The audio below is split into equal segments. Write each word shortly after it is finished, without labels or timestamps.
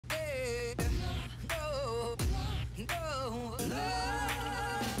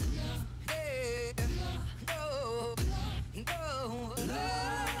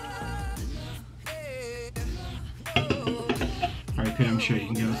Okay, I'm sure you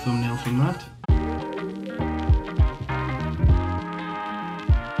can get a thumbnail from that.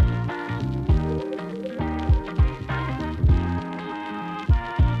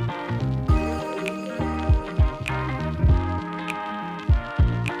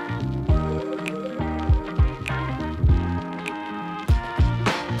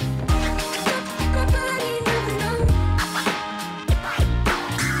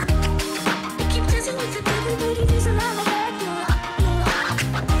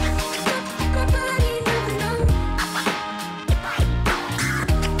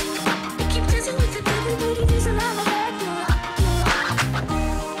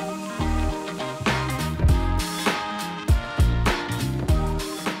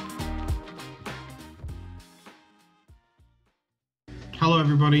 Hello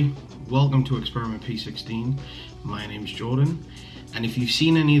everybody, welcome to Experiment P16. My name's Jordan, and if you've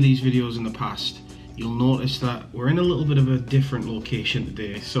seen any of these videos in the past, you'll notice that we're in a little bit of a different location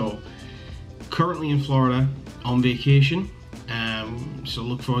today. So currently in Florida on vacation, so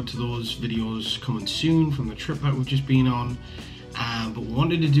look forward to those videos coming soon from the trip that we've just been on. But we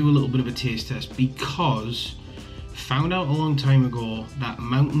wanted to do a little bit of a taste test because found out a long time ago that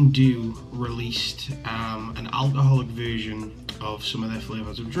Mountain Dew released an alcoholic version of some of their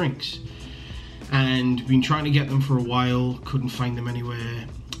flavors of drinks, and been trying to get them for a while, couldn't find them anywhere.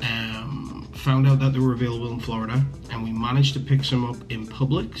 Found out that they were available in Florida, and we managed to pick some up in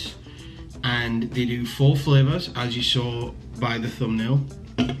Publix, and they do 4 flavors as you saw by the thumbnail.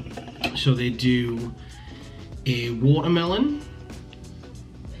 So they do a watermelon,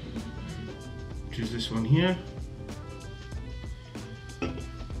 which is this one here.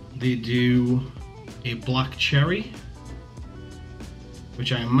 They do a black cherry,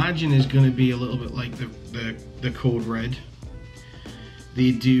 which I imagine is going to be a little bit like the Code Red.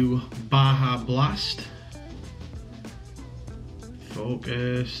 They do Baja Blast.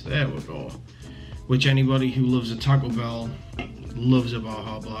 Focus, there we go. Which anybody who loves a Taco Bell loves a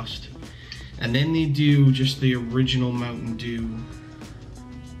Baja Blast. And then they do just the original Mountain Dew,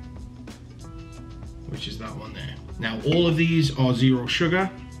 which is that one there. Now all of these are 0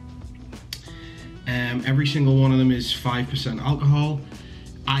 sugar. Every single one of them is 5% alcohol.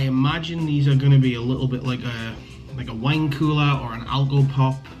 I imagine these are going to be a little bit like a wine cooler or an alco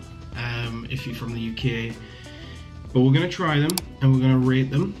pop, if you're from the UK. But we're going to try them and we're going to rate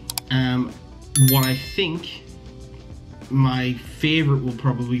them. What I think my favorite will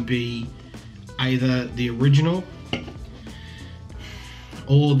probably be either the original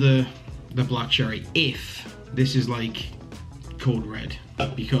or the black cherry, if this is like Code Red,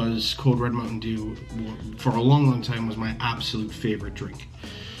 because Code Red Mountain Dew for a long time was my absolute favorite drink.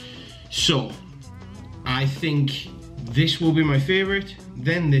 So I think this will be my favorite,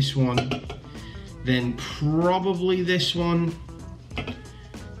 then this one, then probably this one,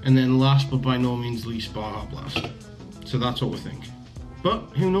 and then last but by no means least, Baja Blast. So that's what we think, but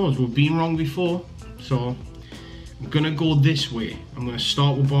who knows, we've been wrong before. So I'm gonna go this way. I'm gonna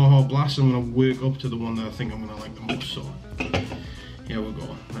start with Baja Blast. I'm gonna work up to the one that I think I'm gonna like the most. So here we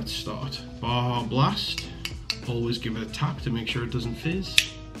go, let's start. Baja Blast. Always give it a tap to make sure it doesn't fizz.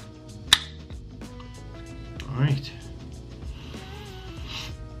 Alright.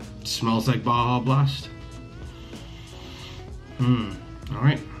 Smells like Baja Blast.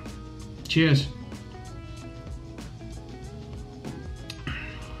 Alright. Cheers.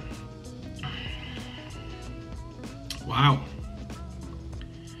 Wow.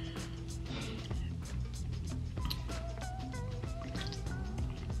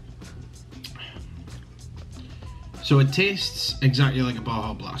 So it tastes exactly like a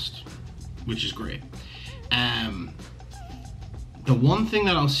Baja Blast, which is great. The one thing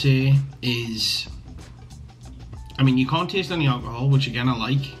that I'll say is, I mean, you can't taste any alcohol, which again I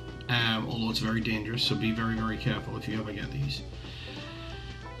like, although it's very dangerous, so be very, very careful if you ever get these.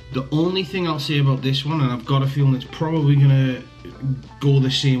 The only thing I'll say about this one, and I've got a feeling it's probably gonna go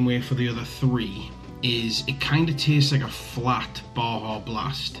the same way for the other 3, is it kind of tastes like a flat Baja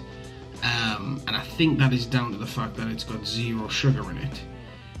Blast. And I think that is down to the fact that it's got 0 sugar in it.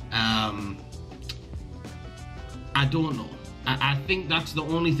 I don't know. I think that's the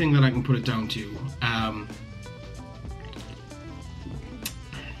only thing that I can put it down to.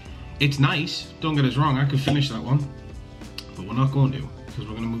 It's nice, don't get us wrong, I could finish that one, but we're not going to, because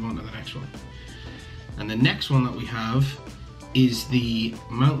we're going to move on to the next one. And the next one that we have is the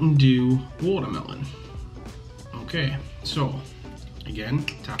Mountain Dew Watermelon. Okay, so again,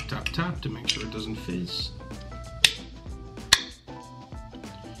 tap, tap, tap to make sure it doesn't fizz.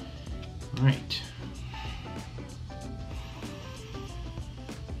 All right.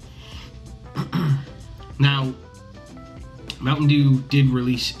 Now, Mountain Dew did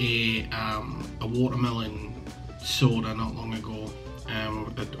release a watermelon soda not long ago, a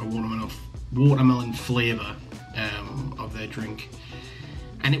watermelon flavour of their drink,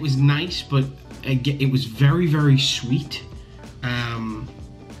 and it was nice, but it was very, very sweet,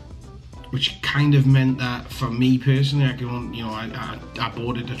 which kind of meant that for me personally, I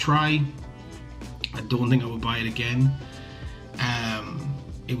bought it to try. I don't think I would buy it again.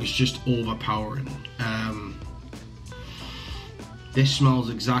 It was just overpowering. This smells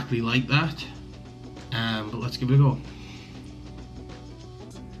exactly like that, but let's give it a go.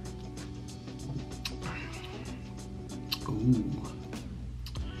 Ooh.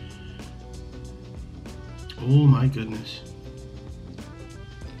 Oh my goodness.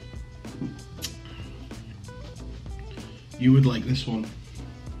 You would like this one,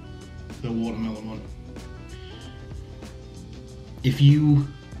 the watermelon one. If you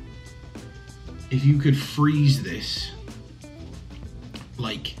could freeze this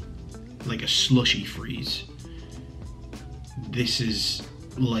like a slushy freeze, this is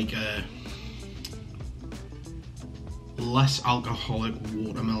like a less alcoholic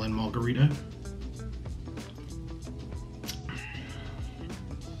watermelon margarita.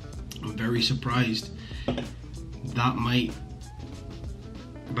 I'm very surprised. That might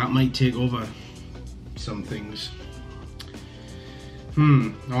take over some things.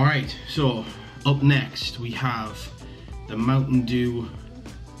 Alright, so up next we have the Mountain Dew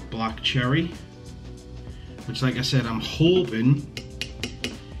Black Cherry, which, like I said, I'm hoping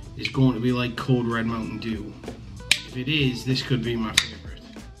is going to be like Code Red Mountain Dew. If it is, this could be my favorite.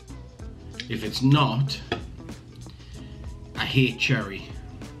 If it's not, I hate cherry.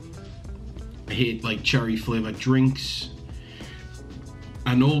 I hate like cherry flavored drinks.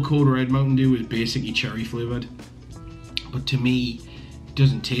 I know Code Red Mountain Dew is basically cherry flavored, but to me it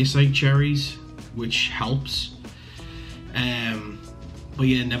doesn't taste like cherries, which helps. But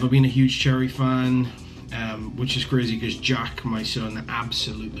yeah, never been a huge cherry fan, which is crazy because Jack, my son,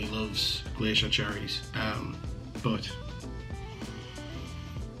 absolutely loves glacier cherries. But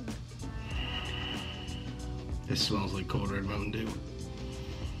this smells like Code Red Mountain Dew.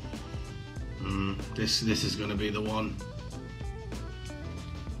 This is gonna be the one.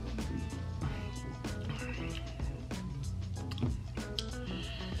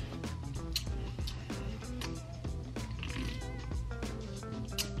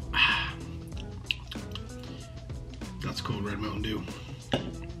 That's Code Red Mountain Dew.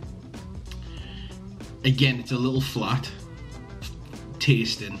 Again, it's a little flat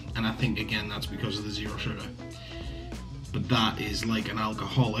tasting, and I think again that's because of the zero sugar. But that is like an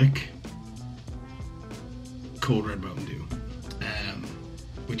alcoholic Code Red Mountain Dew,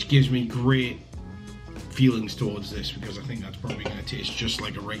 which gives me great feelings towards this, because I think that's probably going to taste just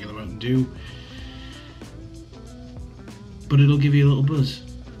like a regular Mountain Dew, but it'll give you a little buzz.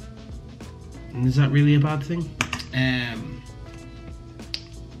 And is that really a bad thing?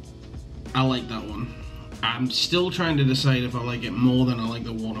 I like that one. I'm still trying to decide if I like it more than I like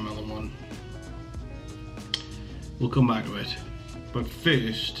the watermelon one. We'll come back to it. But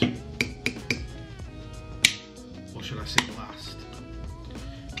first, or should I say last,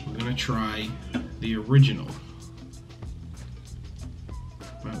 we're gonna try the original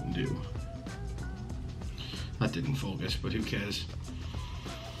Mountain Dew. That didn't focus, but who cares?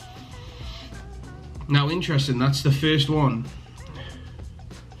 Now, interesting, that's the first one.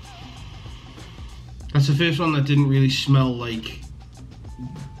 That's the first one that didn't really smell like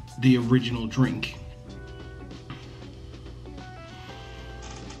the original drink.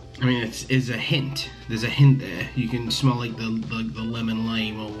 I mean, it's a hint. There's a hint there. You can smell like the lemon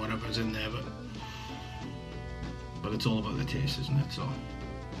lime or whatever's in there, but it's all about the taste, isn't it? So.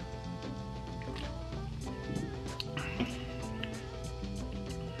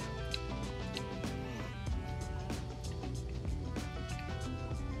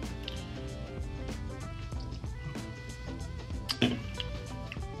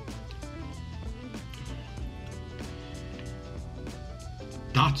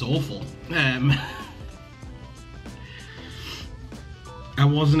 That's awful. I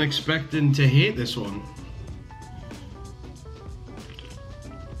wasn't expecting to hate this one.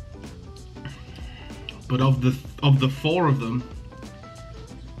 But of the four of them,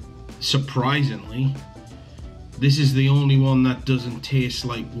 surprisingly, this is the only one that doesn't taste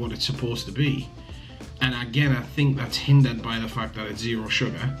like what it's supposed to be. And again, I think that's hindered by the fact that it's zero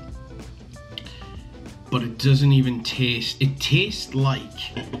sugar. But it doesn't even taste, it tastes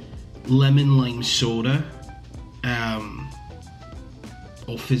like lemon lime soda,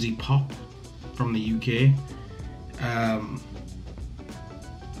 or fizzy pop from the UK.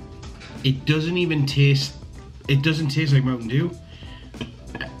 It doesn't even taste, it doesn't taste like Mountain Dew.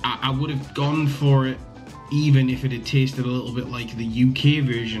 I would have gone for it even if it had tasted a little bit like the UK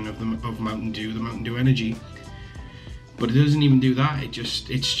version of Mountain Dew, the Mountain Dew Energy. But it doesn't even do that.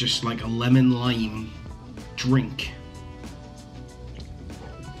 It's just like a lemon lime drink.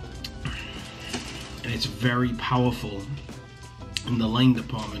 And it's very powerful in the lime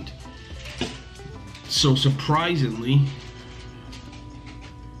department. So surprisingly,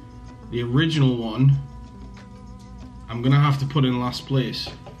 the original one, I'm gonna have to put in last place.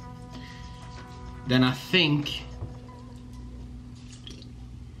 Then I think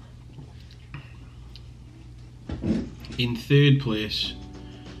in third place,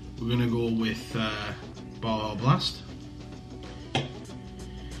 we're gonna go with Baja Blast.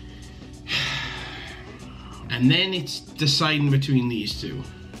 And then it's deciding between these two.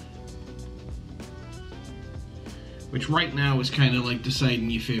 Which right now is kind of like deciding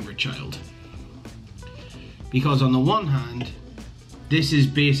your favorite child. Because on the one hand, this is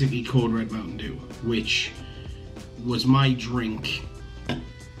basically Code Red Mountain Dew, which was my drink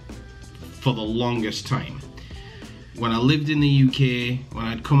for the longest time. When I lived in the UK, when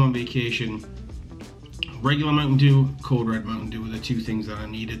I'd come on vacation, regular Mountain Dew, Code Red Mountain Dew were the two things that I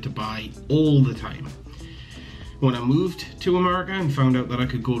needed to buy all the time. When I moved to America and found out that I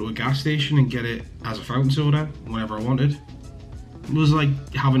could go to a gas station and get it as a fountain soda whenever I wanted, it was like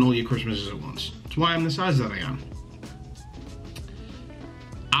having all your Christmases at once. That's why I'm the size that I am.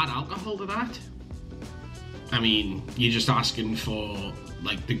 Add alcohol to that? I mean, you're just asking for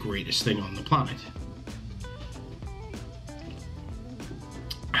like the greatest thing on the planet.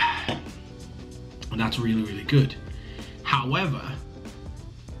 And that's really, really good. However,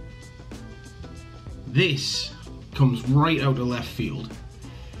 this comes right out of left field.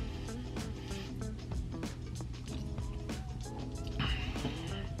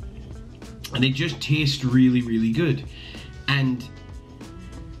 And it just tastes really, really good. And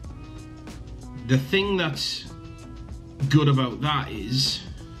the thing that's good about that is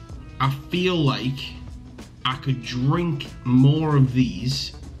I feel like I could drink more of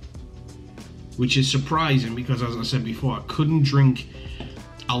these, which is surprising because, as I said before, I couldn't drink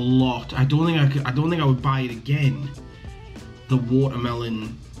a lot. I don't think I would buy it again. The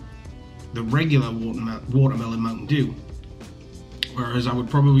watermelon, the regular watermelon Mountain Dew. Whereas I would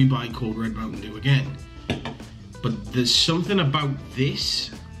probably buy Code Red Mountain Dew again. But there's something about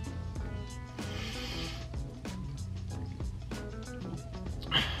this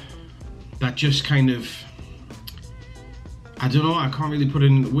that just kind of, I don't know, I can't really put it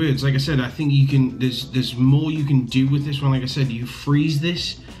into words. Like I said, I think you can, there's more you can do with this one. Like I said, you freeze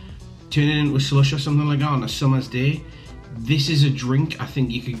this, turn it into a slush or something like that on a summer's day. This is a drink I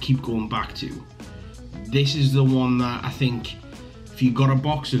think you could keep going back to. This is the one that I think if you got a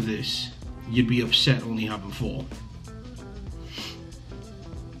box of this, you'd be upset only having 4.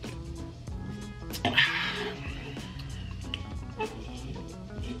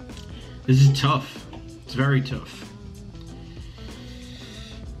 This is tough. It's very tough.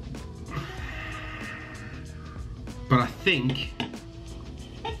 But I think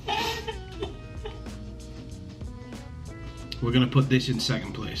we're gonna put this in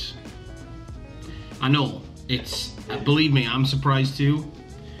second place. I know, believe me, I'm surprised too.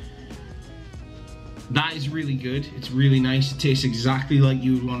 That is really good. It's really nice. It tastes exactly like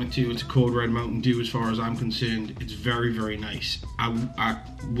you would want it to. It's a Code Red Mountain Dew as far as I'm concerned. It's very, very nice. I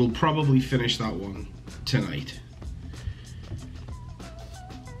will probably finish that one tonight.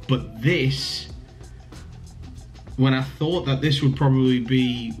 But this, when I thought that this would probably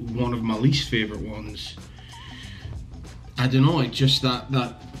be one of my least favorite ones, I don't know, it just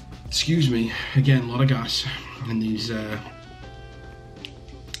that excuse me, again, a lot of gas in these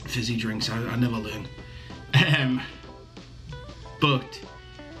fizzy drinks. I never learn. But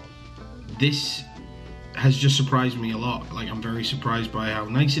this has just surprised me a lot. Like, I'm very surprised by how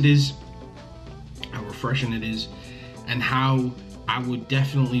nice it is, how refreshing it is, and how I would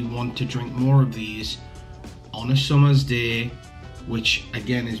definitely want to drink more of these on a summer's day, which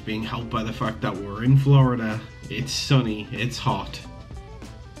again is being helped by the fact that we're in Florida. It's sunny, it's hot.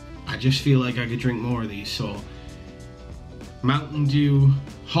 I just feel like I could drink more of these. So Mountain Dew,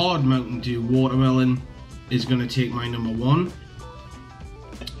 hard Mountain Dew watermelon is going to take my number 1,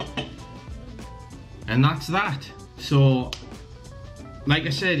 and that's that. So like I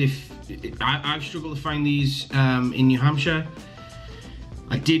said, if I've struggled to find these in New Hampshire.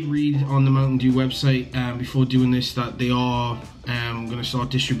 I did read on the Mountain Dew website before doing this that they are going to start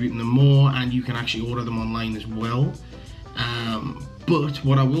distributing them more, and you can actually order them online as well. But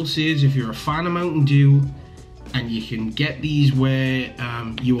what I will say is, if you're a fan of Mountain Dew and you can get these where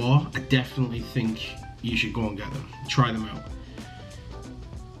you are, I definitely think you should go and get them. Try them out.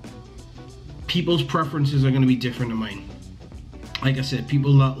 People's preferences are going to be different to mine. Like I said,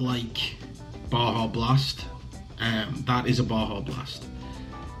 people that like Baja Blast, that is a Baja Blast.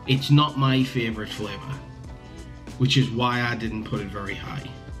 It's not my favorite flavor, which is why I didn't put it very high.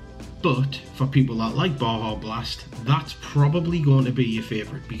 But for people that like Baja Blast, that's probably going to be your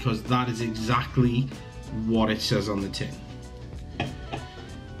favorite, because that is exactly what it says on the tin.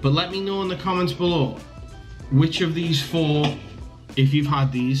 But let me know in the comments below, which of these four, if you've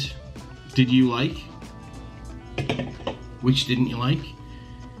had these, did you like? Which didn't you like?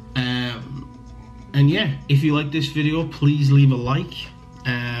 And yeah, if you like this video, please leave a like.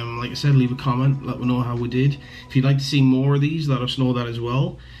 Like I said, leave a comment, let me know how we did. If you'd like to see more of these, let us know that as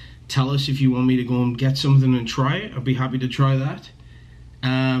well. Tell us if you want me to go and get something and try it. I'd be happy to try that.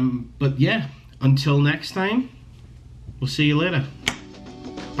 But yeah, until next time, we'll see you later.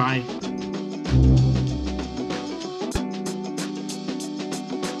 Bye.